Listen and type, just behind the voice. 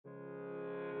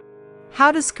How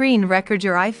to screen record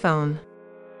your iPhone.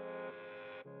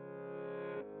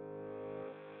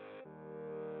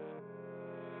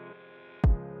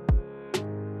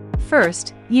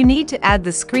 First, you need to add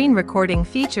the screen recording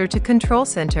feature to Control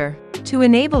Center. To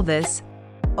enable this,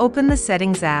 open the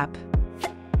Settings app.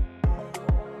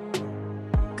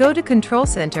 Go to Control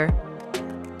Center,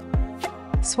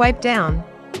 swipe down,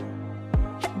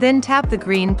 then tap the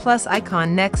green plus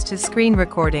icon next to Screen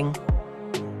Recording.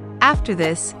 After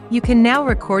this, you can now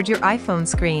record your iPhone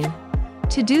screen.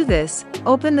 To do this,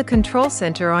 open the Control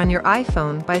Center on your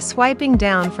iPhone by swiping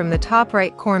down from the top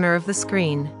right corner of the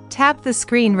screen. Tap the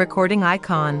screen recording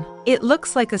icon. It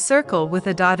looks like a circle with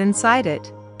a dot inside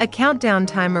it. A countdown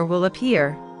timer will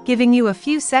appear, giving you a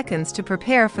few seconds to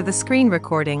prepare for the screen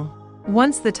recording.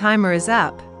 Once the timer is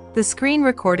up, the screen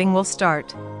recording will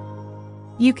start.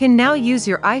 You can now use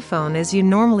your iPhone as you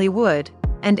normally would,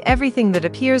 and everything that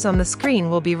appears on the screen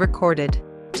will be recorded.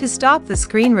 To stop the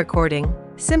screen recording,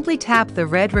 simply tap the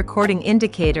red recording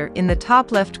indicator in the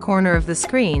top left corner of the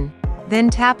screen, then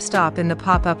tap Stop in the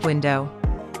pop-up window.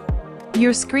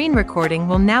 Your screen recording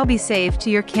will now be saved to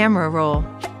your camera roll.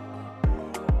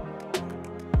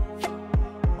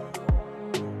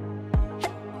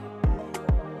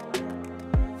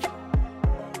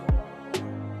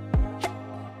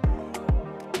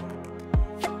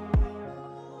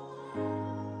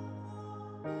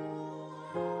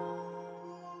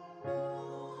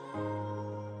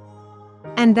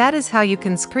 And that is how you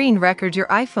can screen record your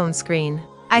iPhone screen.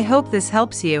 I hope this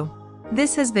helps you.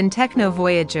 This has been Techno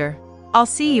Voyager. I'll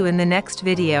see you in the next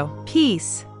video.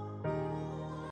 Peace.